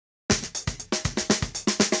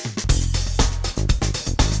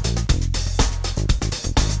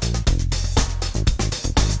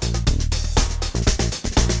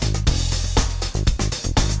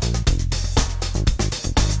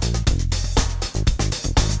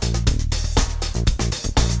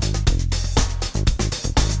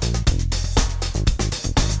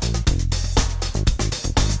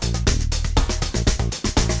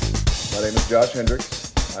Josh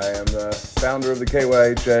Hendrix. I am the founder of the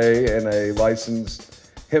KYHIA and a licensed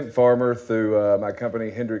hemp farmer through my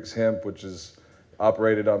company Hendrix Hemp, which is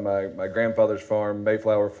operated on my grandfather's farm,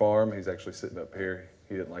 Mayflower Farm. He's actually sitting up here.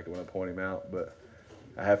 He didn't like it when I point him out, but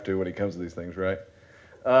I have to when it comes to these things, right?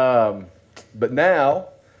 But now,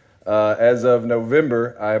 as of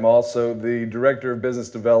November, I am also the Director of Business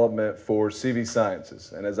Development for CV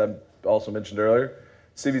Sciences. And as I also mentioned earlier,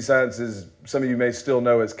 CV Sciences, some of you may still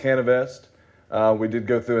know as Canavest. We did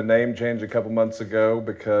go through a name change a couple months ago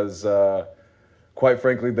because, quite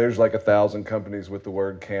frankly, there's like 1,000 companies with the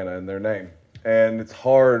word Canna in their name. And it's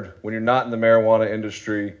hard when you're not in the marijuana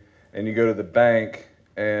industry and you go to the bank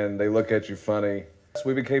and they look at you funny. So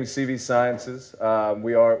we became CV Sciences.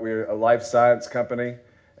 We're a life science company,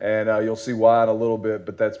 and you'll see why in a little bit,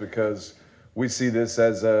 but that's because we see this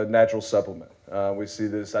as a natural supplement. We see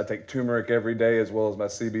this, I take turmeric every day as well as my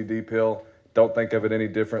CBD pill. Don't think of it any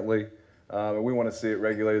differently. And we want to see it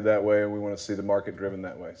regulated that way, and we want to see the market driven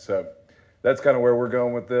that way. So that's kind of where we're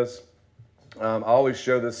going with this. I always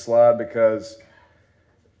show this slide because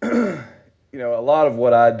you know, a lot of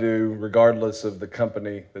what I do, regardless of the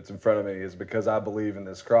company that's in front of me, is because I believe in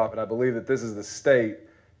this crop, and I believe that this is the state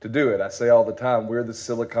to do it. I say all the time, we're the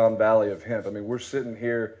Silicon Valley of hemp. I mean, we're sitting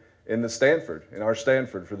here in our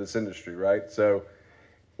Stanford for this industry, right? So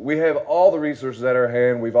we have all the resources at our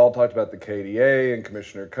hand. We've all talked about the KDA and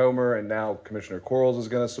Commissioner Comer, and now Commissioner Quarles is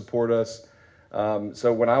going to support us.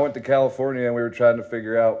 So when I went to California and we were trying to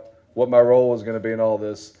figure out what my role was going to be in all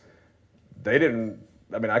this,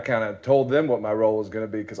 I kind of told them what my role was going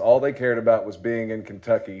to be because all they cared about was being in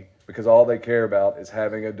Kentucky, because all they care about is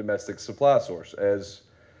having a domestic supply source. As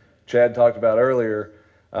Chad talked about earlier,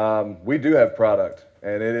 we do have product,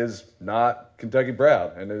 and it is not Kentucky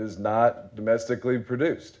proud, and it is not domestically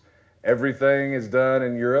produced. Everything is done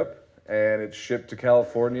in Europe, and it's shipped to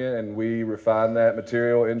California, and we refine that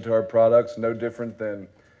material into our products, no different than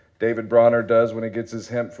David Bronner does when he gets his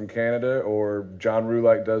hemp from Canada, or John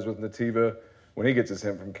Rulak does with Nativa when he gets his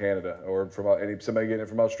hemp from Canada, or from somebody getting it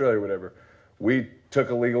from Australia or whatever. We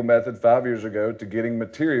took a legal method 5 years ago to getting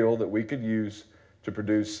material that we could use to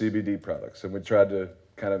produce CBD products, and we tried to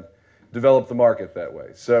kind of develop the market that way.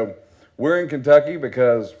 So we're in Kentucky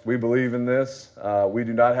because we believe in this. We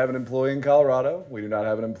do not have an employee in Colorado. We do not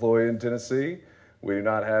have an employee in Tennessee. We do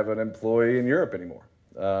not have an employee in Europe anymore.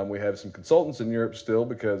 We have some consultants in Europe still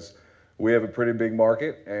because we have a pretty big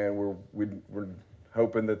market, and we're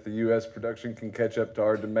hoping that the U.S. production can catch up to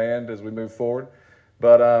our demand as we move forward.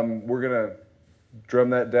 But we're going to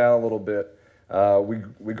drum that down a little bit.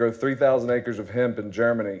 We grow 3,000 acres of hemp in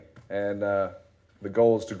Germany, and the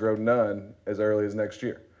goal is to grow none as early as next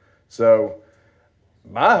year. So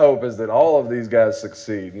my hope is that all of these guys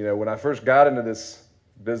succeed. You know, when I first got into this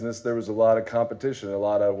business, there was a lot of competition, a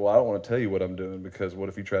lot of, well, I don't want to tell you what I'm doing because what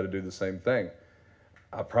if you try to do the same thing?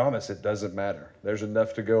 I promise it doesn't matter. There's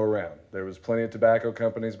enough to go around. There was plenty of tobacco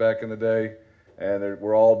companies back in the day, and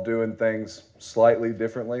we're all doing things slightly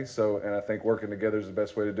differently. And I think working together is the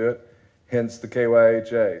best way to do it, hence the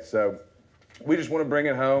KYHA. So we just want to bring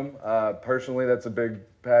it home. Personally, that's a big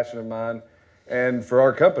passion of mine. And for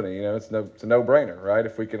our company, you know, it's a no-brainer, right?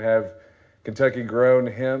 If we can have Kentucky-grown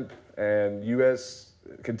hemp and U.S.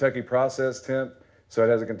 Kentucky processed hemp, so it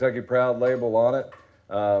has a Kentucky Proud label on it,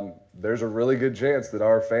 there's a really good chance that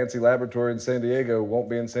our fancy laboratory in San Diego won't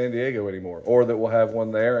be in San Diego anymore, or that we'll have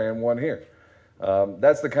one there and one here.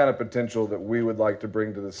 That's the kind of potential that we would like to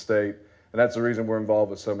bring to the state, and that's the reason we're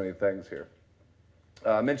involved with so many things here.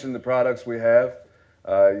 I mentioned the products we have.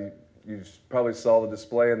 You probably saw the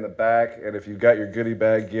display in the back, and if you've got your goodie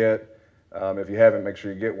bag yet, if you haven't, make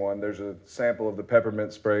sure you get one. There's a sample of the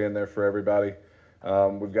peppermint spray in there for everybody.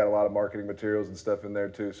 We've got a lot of marketing materials and stuff in there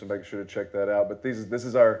too, so make sure to check that out. But this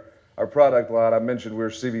is our product line. I mentioned we're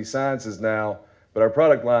CV Sciences now, but our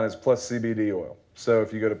product line is Plus CBD Oil. So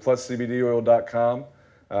if you go to pluscbdoil.com,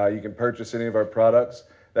 you can purchase any of our products.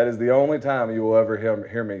 That is the only time you will ever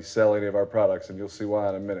hear me sell any of our products, and you'll see why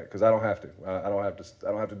in a minute, because I don't have to. I don't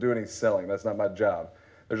have to do any selling. That's not my job.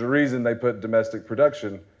 There's a reason they put domestic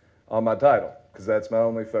production on my title, because that's my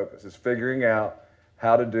only focus, is figuring out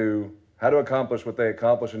how to accomplish what they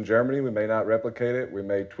accomplish in Germany. We may not replicate it, we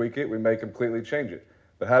may tweak it, we may completely change it.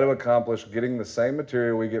 But how to accomplish getting the same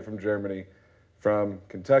material we get from Germany, from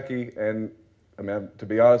Kentucky, and I mean, to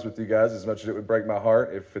be honest with you guys, as much as it would break my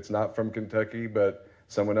heart if it's not from Kentucky, but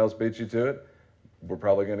someone else beats you to it, we're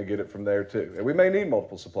probably going to get it from there too. And we may need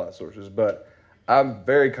multiple supply sources, but I'm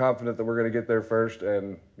very confident that we're going to get there first.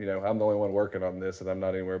 And you know, I'm the only one working on this, and I'm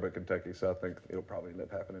not anywhere but Kentucky, so I think it'll probably end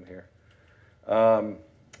up happening here.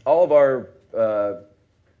 All of our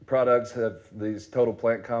products have these total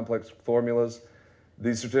plant complex formulas.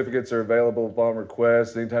 These certificates are available upon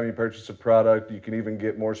request. Anytime you purchase a product, you can even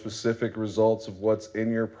get more specific results of what's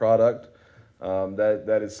in your product.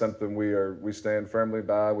 That is something we stand firmly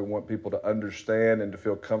by. We want people to understand and to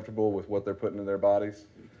feel comfortable with what they're putting in their bodies.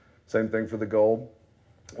 Same thing for the gold.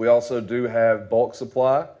 We also do have bulk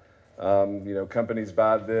supply. Companies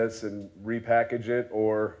buy this and repackage it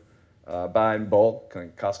or buy in bulk, kind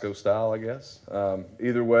of Costco style, I guess.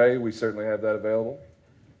 Either way, we certainly have that available.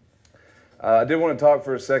 I did want to talk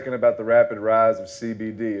for a second about the rapid rise of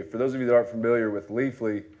CBD. For those of you that aren't familiar with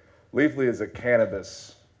Leafly, Leafly is a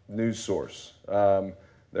cannabis news source.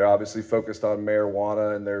 They're obviously focused on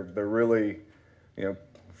marijuana, and they're really,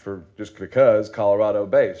 for just because Colorado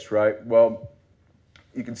based, right? Well,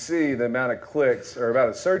 you can see the amount of clicks or amount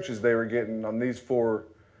of searches they were getting on these 4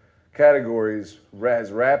 categories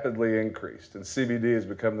has rapidly increased, and CBD has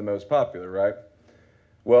become the most popular, right?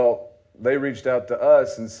 Well, they reached out to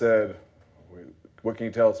us and said, what can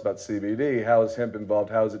you tell us about CBD? How is hemp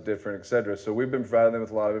involved? How is it different, et cetera? So we've been providing them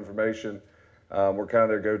with a lot of information. We're kind of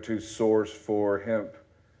their go-to source for hemp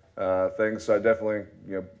things. So I definitely,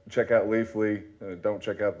 check out Leafly. Don't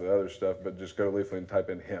check out the other stuff, but just go to Leafly and type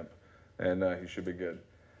in hemp, and you should be good.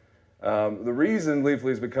 The reason Leafly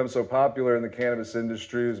has become so popular in the cannabis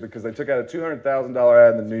industry is because they took out a $200,000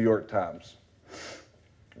 ad in the New York Times.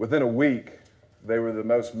 Within a week, they were the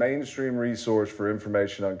most mainstream resource for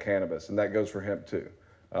information on cannabis, and that goes for hemp too.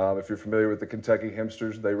 If you're familiar with the Kentucky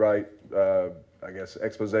Hempsters, they write,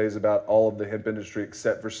 exposés about all of the hemp industry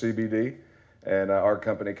except for CBD, and our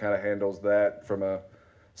company kind of handles that from a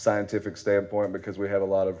scientific standpoint because we have a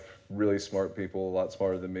lot of really smart people, a lot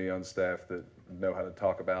smarter than me on staff that know how to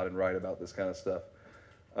talk about and write about this kind of stuff.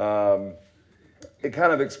 It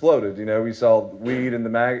kind of exploded. We saw weed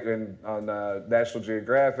in on National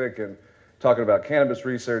Geographic and talking about cannabis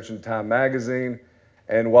research in Time magazine.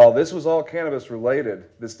 And while this was all cannabis related,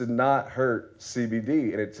 this did not hurt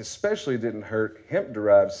CBD, and it especially didn't hurt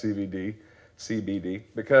hemp-derived CBD,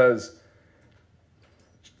 because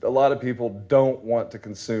a lot of people don't want to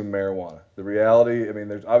consume marijuana. The reality,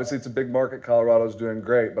 there's obviously it's a big market. Colorado's doing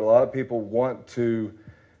great, but a lot of people want to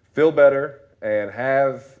feel better and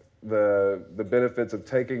have the benefits of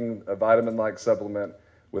taking a vitamin-like supplement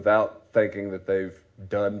without thinking that they've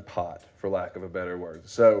done pot, for lack of a better word.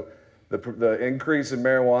 So the increase in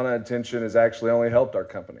marijuana attention has actually only helped our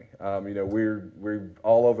company. We're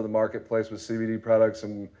all over the marketplace with CBD products,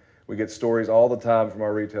 and we get stories all the time from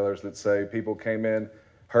our retailers that say people came in,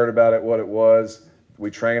 heard about it, what it was. We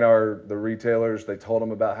train the retailers. They told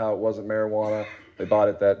them about how it wasn't marijuana. They bought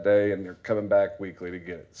it that day, and they're coming back weekly to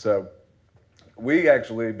get it. So we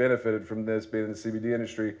actually benefited from this being in the CBD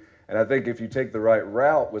industry, and I think if you take the right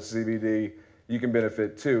route with CBD, you can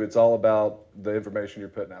benefit too. It's all about the information you're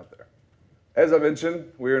putting out there. As I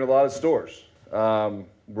mentioned, we're in a lot of stores.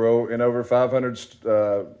 We're in over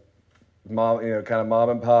 500 mom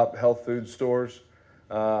and pop health food stores,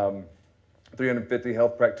 350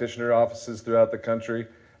 health practitioner offices throughout the country,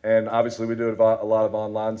 and obviously we do a lot of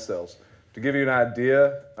online sales. To give you an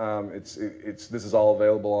idea, this is all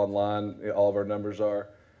available online. All of our numbers are.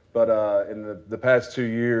 But in the past 2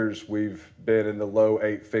 years, we've been in the low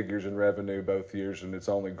 8 figures in revenue both years, and it's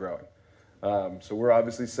only growing. So we're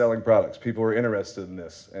obviously selling products. People are interested in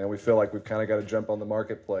this, and we feel like we've kind of got to jump on the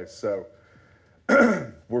marketplace. So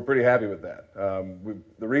we're pretty happy with that.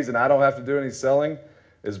 The reason I don't have to do any selling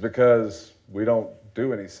is because we don't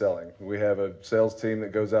do any selling. We have a sales team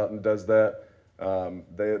that goes out and does that.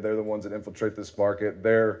 They're the ones that infiltrate this market.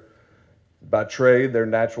 By trade, they're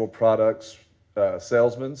natural products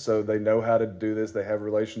salesmen, so they know how to do this. They have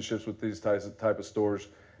relationships with these type of stores,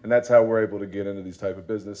 and that's how we're able to get into these type of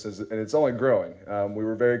businesses, and it's only growing. We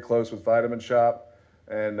were very close with Vitamin Shop,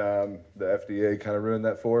 and the FDA kind of ruined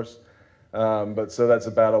that for us. But so that's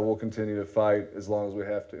a battle we'll continue to fight as long as we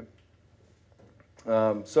have to.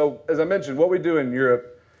 So as I mentioned, what we do in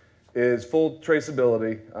Europe is full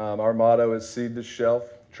traceability. Our motto is seed to shelf,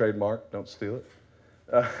 trademark, don't steal it.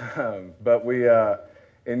 But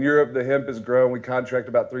in Europe, the hemp is grown. We contract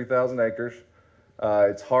about 3,000 acres.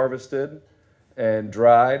 It's harvested and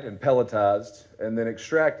dried and pelletized and then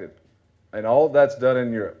extracted. And all of that's done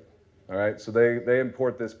in Europe. All right, so they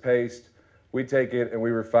import this paste. We take it and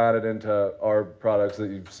we refine it into our products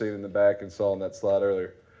that you've seen in the back and saw on that slide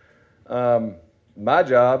earlier. My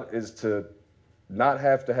job is to not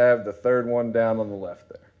have to have the third one down on the left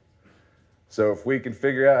there. So if we can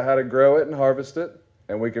figure out how to grow it and harvest it,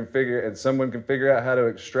 and someone can figure out how to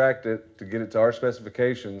extract it to get it to our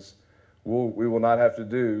specifications, we will not have to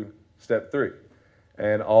do step 3.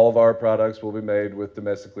 And all of our products will be made with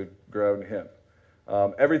domestically grown hemp.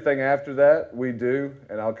 Everything after that we do,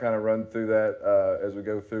 and I'll kind of run through that as we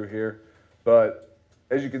go through here. But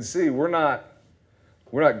as you can see, we're not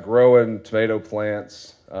growing tomato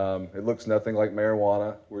plants. It looks nothing like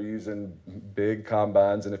marijuana. We're using big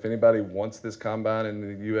combines, and if anybody wants this combine in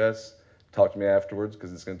the U.S., talk to me afterwards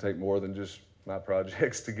because it's going to take more than just my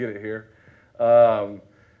projects to get it here.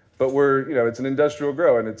 But it's an industrial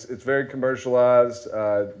grow, and it's very commercialized.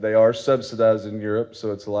 They are subsidized in Europe,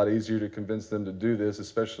 so it's a lot easier to convince them to do this,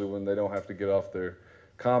 especially when they don't have to get off their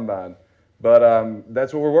combine. But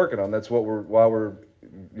that's what we're working on. That's why we're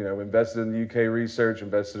invested in the UK research,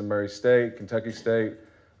 invested in Murray State, Kentucky State,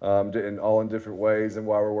 and all in different ways, and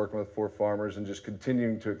why we're working with 4 farmers and just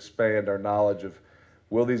continuing to expand our knowledge of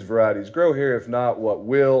will these varieties grow here? If not, what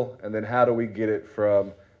will? And then how do we get it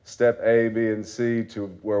from step A, B, and C to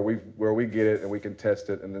where we get it and we can test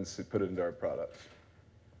it and then put it into our products.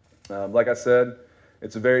 Like I said,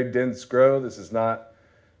 it's a very dense grow. This is not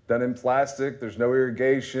done in plastic. There's no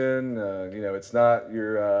irrigation. It's not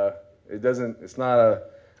it's not a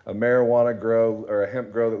marijuana grow or a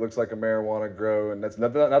hemp grow that looks like a marijuana grow, and that's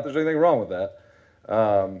not there's anything wrong with that.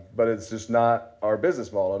 But it's just not our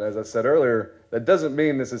business model. And as I said earlier, that doesn't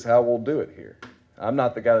mean this is how we'll do it here. I'm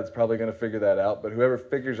not the guy that's probably going to figure that out, but whoever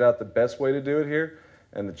figures out the best way to do it here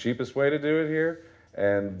and the cheapest way to do it here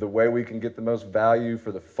and the way we can get the most value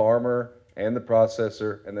for the farmer and the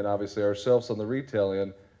processor and then obviously ourselves on the retail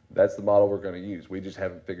end, that's the model we're going to use. We just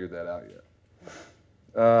haven't figured that out yet.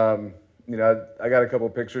 I got a couple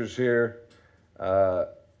pictures here.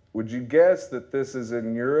 Would you guess that this is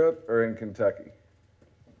in Europe or in Kentucky?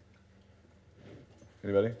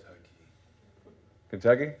 Anybody?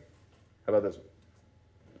 Kentucky? How about this one?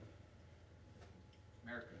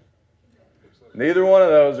 Neither one of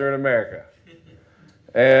those are in America.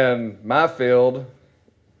 And my field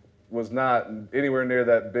was not anywhere near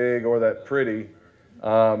that big or that pretty.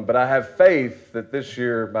 But I have faith that this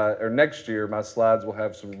year or next year, my slides will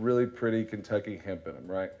have some really pretty Kentucky hemp in them,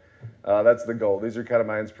 right? That's the goal. These are kind of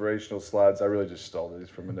my inspirational slides. I really just stole these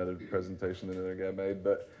from another presentation that another guy made.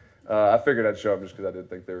 But I figured I'd show them just because I did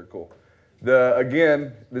think they were cool.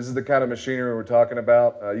 Again, this is the kind of machinery we're talking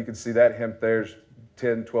about. You can see that hemp there's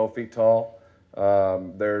 10, 12 feet tall.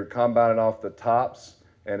 They're combining off the tops,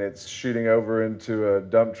 and it's shooting over into a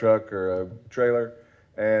dump truck or a trailer,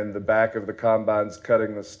 and the back of the combine's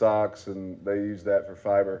cutting the stalks, and they use that for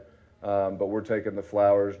fiber. But we're taking the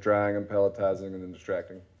flowers, drying them, pelletizing, and then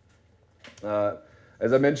extracting.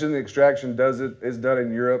 As I mentioned, the extraction is done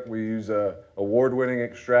in Europe. We use a award-winning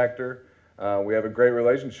extractor. We have a great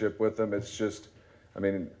relationship with them. It's just,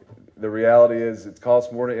 the reality is it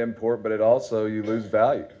costs more to import, but you lose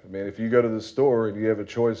value. If you go to the store and you have a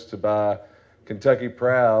choice to buy Kentucky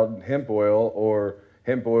Proud hemp oil or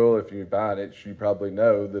hemp oil, if you're buying it, you probably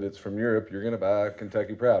know that it's from Europe, you're going to buy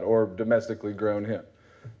Kentucky Proud or domestically grown hemp.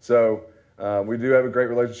 So we do have a great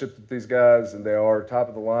relationship with these guys, and they are top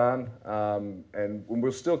of the line. And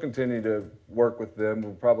we'll still continue to work with them.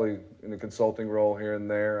 We'll probably, in a consulting role here and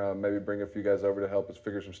there, maybe bring a few guys over to help us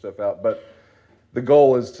figure some stuff out. But the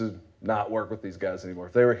goal is to not work with these guys anymore.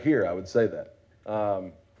 If they were here, I would say that.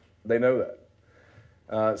 They know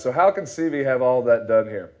that. So how can CV have all that done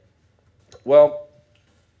here? Well,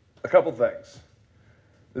 a couple things.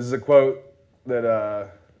 This is a quote that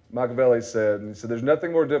Machiavelli said, and he said, "There's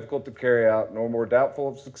nothing more difficult to carry out, nor more doubtful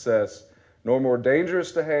of success, nor more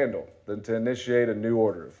dangerous to handle than to initiate a new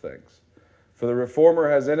order of things. For the reformer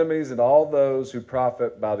has enemies in all those who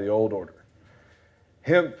profit by the old order."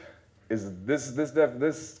 Hemp is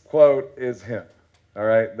this quote is hemp. All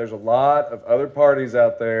right. There's a lot of other parties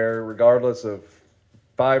out there, regardless of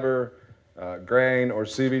fiber, grain, or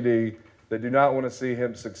CBD, that do not want to see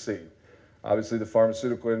hemp succeed. Obviously, the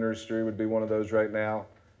pharmaceutical industry would be one of those right now.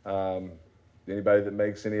 Anybody that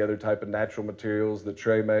makes any other type of natural materials that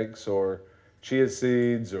Trey makes, or chia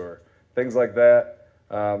seeds, or things like that.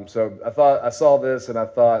 So I saw this and I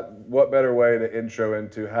thought, what better way to intro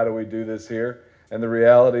into how do we do this here? And the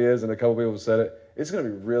reality is, and a couple people have said it, it's going to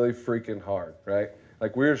be really freaking hard, right?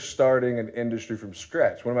 Like, we're starting an industry from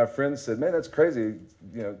scratch. One of my friends said, "Man, that's crazy.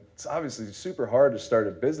 It's obviously super hard to start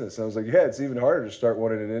a business." And I was like, "Yeah, it's even harder to start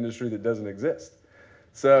one in an industry that doesn't exist."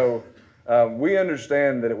 So we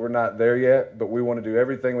understand that we're not there yet, but we want to do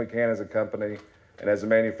everything we can as a company and as a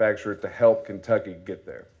manufacturer to help Kentucky get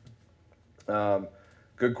there.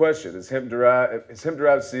 Good question. Is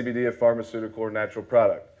hemp-derived CBD a pharmaceutical or natural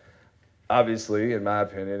product? Obviously, in my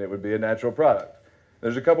opinion, it would be a natural product.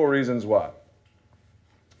 There's a couple reasons why.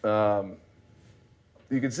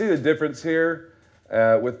 You can see the difference here,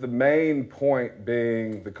 with the main point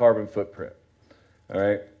being the carbon footprint. All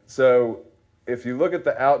right. So if you look at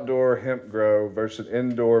the outdoor hemp grow versus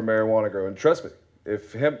indoor marijuana grow, and trust me,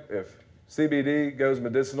 if CBD goes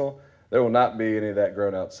medicinal, there will not be any of that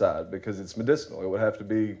grown outside because it's medicinal. It would have to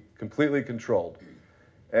be completely controlled.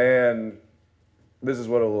 And this is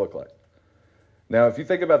what it'll look like. Now, if you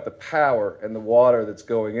think about the power and the water that's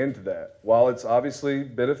going into that, while it's obviously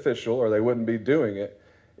beneficial or they wouldn't be doing it,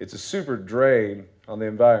 it's a super drain on the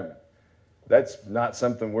environment. That's not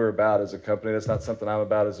something we're about as a company. That's not something I'm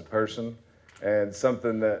about as a person. And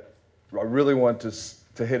something that I really want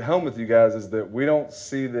to hit home with you guys is that we don't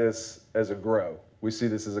see this as a grow. We see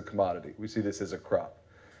this as a commodity. We see this as a crop.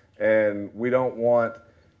 And we don't want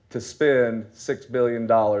to spend $6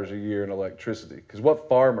 billion a year in electricity. Because what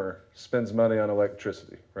farmer spends money on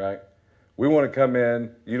electricity, right? We want to come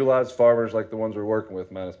in, utilize farmers like the ones we're working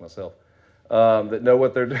with, minus myself, that know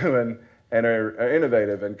what they're doing and are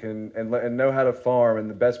innovative and know how to farm and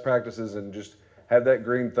the best practices and just have that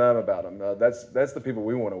green thumb about them. That's the people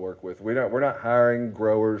we want to work with. We're not hiring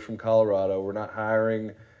growers from Colorado. We're not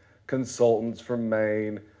hiring consultants from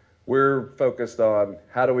Maine. We're focused on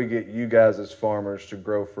how do we get you guys as farmers to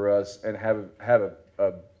grow for us and have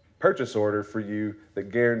a purchase order for you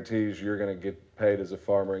that guarantees you're going to get paid as a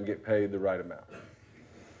farmer and get paid the right amount.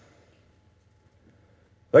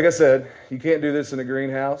 Like I said, you can't do this in a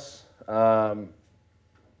greenhouse. That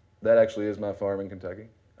actually is my farm in Kentucky.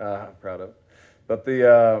 I'm proud of it. But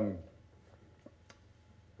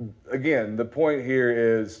again, the point here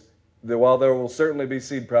is that while there will certainly be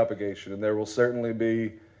seed propagation and there will certainly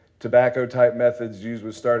be tobacco-type methods used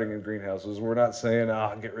with starting in greenhouses, we're not saying,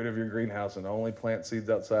 get rid of your greenhouse and only plant seeds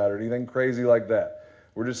outside or anything crazy like that.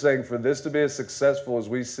 We're just saying for this to be as successful as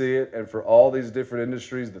we see it and for all these different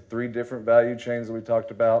industries, the 3 different value chains that we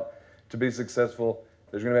talked about, to be successful,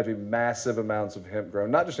 there's going to have to be massive amounts of hemp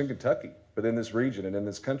grown, not just in Kentucky, but in this region and in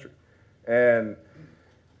this country. And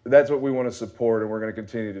that's what we want to support, and we're going to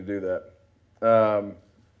continue to do that.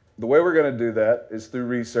 The way we're going to do that is through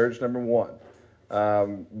research, number one.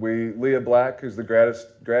 Leah Black, who's the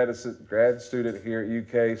grad student here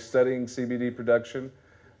at UK studying CBD production,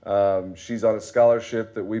 she's on a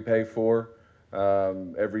scholarship that we pay for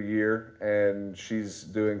every year, and she's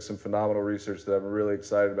doing some phenomenal research that I'm really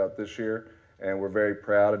excited about this year, and we're very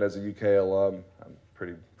proud, and as a UK alum, I'm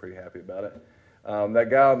pretty happy about it. That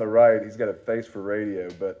guy on the right, he's got a face for radio,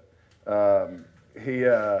 but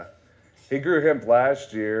he grew hemp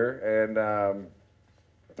last year, and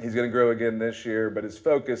he's going to grow again this year, but his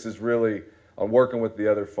focus is really on working with the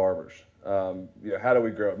other farmers. How do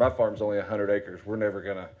we grow it? My farm's only 100 acres. We're never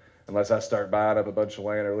going to, unless I start buying up a bunch of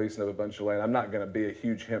land or leasing up a bunch of land, I'm not going to be a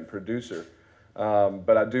huge hemp producer,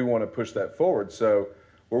 but I do want to push that forward. So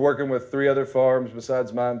we're working with 3 other farms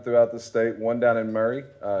besides mine throughout the state, one down in Murray,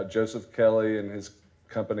 Joseph Kelly and his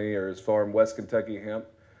company or his farm, West Kentucky Hemp.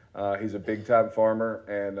 He's a big-time farmer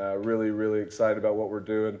and really, really excited about what we're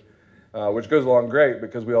doing, which goes along great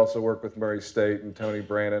because we also work with Murray State and Tony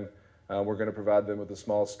Brannon. We're going to provide them with a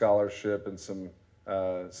small scholarship and some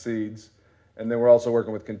seeds. And then we're also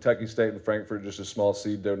working with Kentucky State and Frankfurt, just a small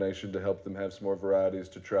seed donation to help them have some more varieties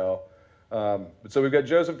to trial. So we've got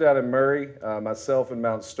Joseph down in Murray, myself in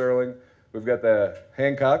Mount Sterling. We've got the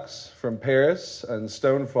Hancocks from Paris and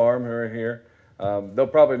Stone Farm who are here. They'll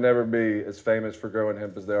probably never be as famous for growing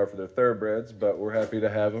hemp as they are for their thoroughbreds, but we're happy to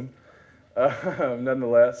have them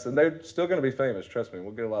nonetheless. And they're still going to be famous, trust me.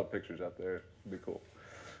 We'll get a lot of pictures out there. It'll be cool.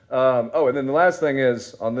 And then the last thing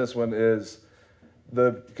is, on this one, is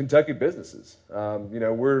the Kentucky businesses.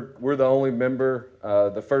 We're the only member,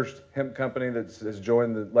 the first hemp company that has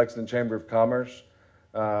joined the Lexington Chamber of Commerce.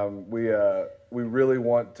 We really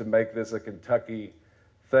want to make this a Kentucky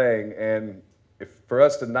thing, and for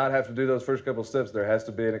us to not have to do those first couple steps, there has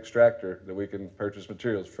to be an extractor that we can purchase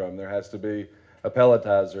materials from. There has to be a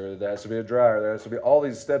pelletizer. There has to be a dryer. There has to be all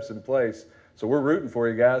these steps in place. So we're rooting for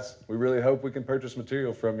you guys. We really hope we can purchase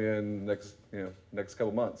material from you in the next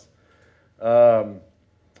couple months.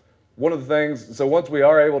 One of the things, so once we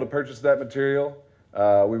are able to purchase that material,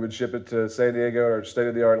 we would ship it to San Diego, our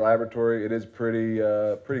state-of-the-art laboratory. It is pretty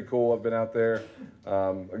cool. I've been out there.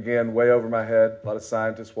 Again, way over my head. A lot of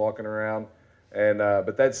scientists walking around,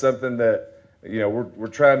 but that's something that we're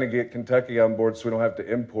trying to get Kentucky on board so we don't have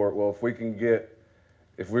to import. Well,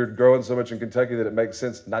 if we're growing so much in Kentucky that it makes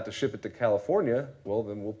sense not to ship it to California, well,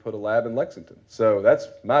 then we'll put a lab in Lexington. So that's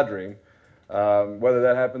my dream. Whether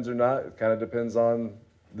that happens or not, it kind of depends on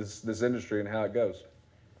this industry and how it goes.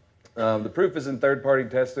 The proof is in third-party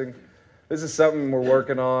testing. This is something we're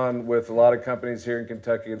working on with a lot of companies here in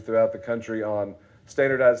Kentucky and throughout the country on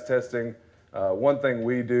standardized testing. One thing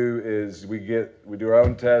we do is we do our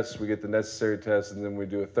own tests, we get the necessary tests, and then we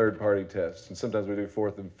do a third-party test. And sometimes we do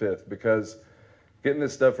 4th and 5th because Getting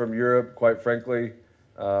this stuff from Europe, quite frankly,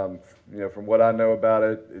 from what I know about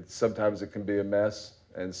it, sometimes it can be a mess,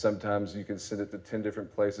 and sometimes you can send it to 10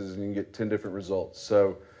 different places and you can get 10 different results.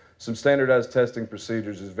 So some standardized testing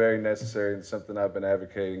procedures is very necessary and something I've been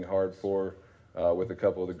advocating hard for with a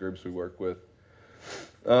couple of the groups we work with.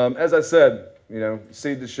 As I said,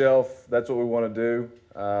 seed to shelf, that's what we want to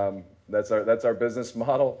do. That's our business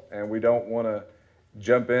model, and we don't want to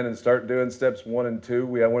jump in and start doing steps 1 and 2.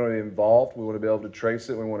 We want to be involved. We want to be able to trace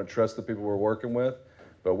it. We want to trust the people we're working with.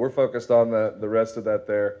 But we're focused on the rest of that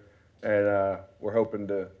there, and we're hoping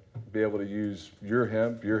to be able to use your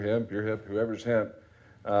hemp, whoever's hemp,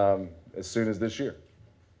 as soon as this year.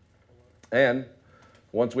 And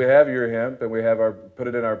once we have your hemp and we have put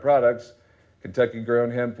it in our products, Kentucky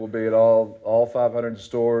grown hemp will be at all 500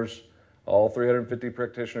 stores, all 350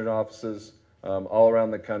 practitioner offices, all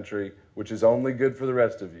around the country, which is only good for the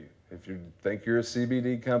rest of you. If you think you're a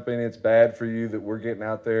CBD company, it's bad for you that we're getting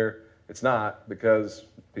out there. It's not, because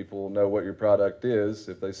people will know what your product is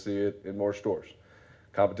if they see it in more stores.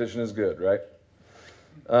 Competition is good, right?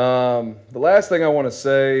 The last thing I want to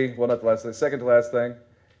say, well, not the last thing, second to last thing,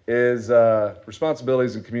 is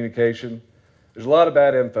responsibilities and communication. There's a lot of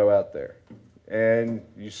bad info out there, and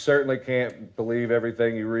you certainly can't believe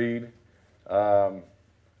everything you read.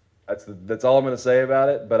 That's all I'm going to say about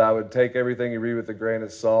it, but I would take everything you read with a grain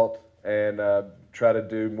of salt and try to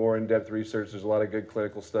do more in-depth research. There's a lot of good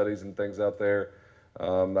clinical studies and things out there.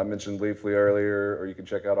 I mentioned Leafly earlier, or you can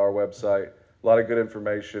check out our website. A lot of good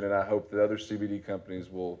information, and I hope that other CBD companies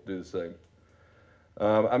will do the same.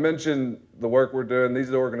 I mentioned the work we're doing. These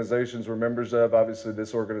are the organizations we're members of, obviously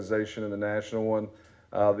this organization and the national one.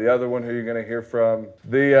 The other one who you're going to hear from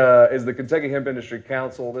is the Kentucky Hemp Industry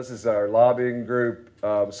Council. This is our lobbying group.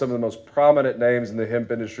 Some of the most prominent names in the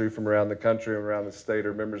hemp industry from around the country and around the state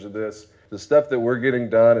are members of this. The stuff that we're getting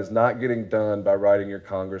done is not getting done by writing your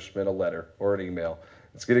congressman a letter or an email.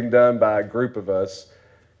 It's getting done by a group of us,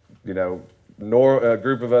 a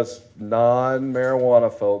group of us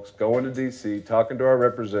non-marijuana folks going to D.C., talking to our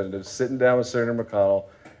representatives, sitting down with Senator McConnell,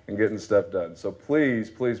 and getting stuff done. So please,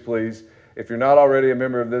 please, please, if you're not already a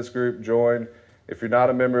member of this group, join. If you're not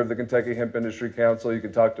a member of the Kentucky Hemp Industry Council, you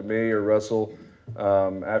can talk to me or Russell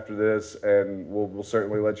after this, and we'll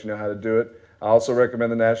certainly let you know how to do it. I also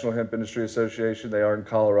recommend the National Hemp Industry Association. They are in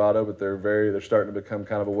Colorado, but they're starting to become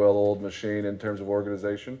kind of a well-oiled machine in terms of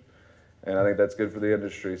organization, and I think that's good for the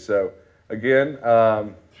industry. So again,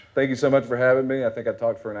 thank you so much for having me. I think I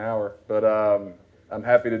talked for an hour, but I'm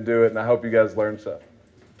happy to do it, and I hope you guys learned something.